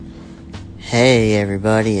Hey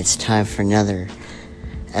everybody, it's time for another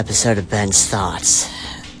episode of Ben's Thoughts.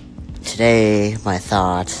 Today, my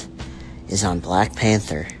thought is on Black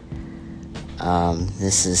Panther.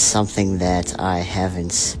 This is something that I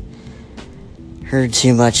haven't heard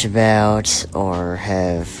too much about or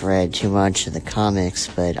have read too much of the comics,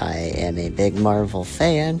 but I am a big Marvel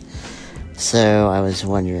fan. So I was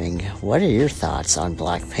wondering, what are your thoughts on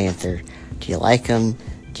Black Panther? Do you like him?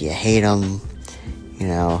 Do you hate him?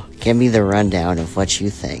 Give me the rundown of what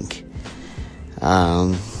you think.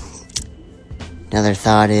 Another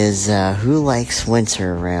thought is, who likes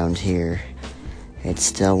winter around here? It's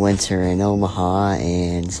still winter in Omaha,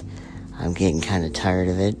 and I'm getting kind of tired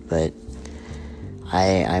of it, but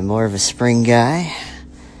I'm more of a spring guy.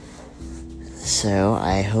 So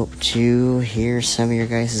I hope to hear some of your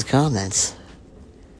guys' comments.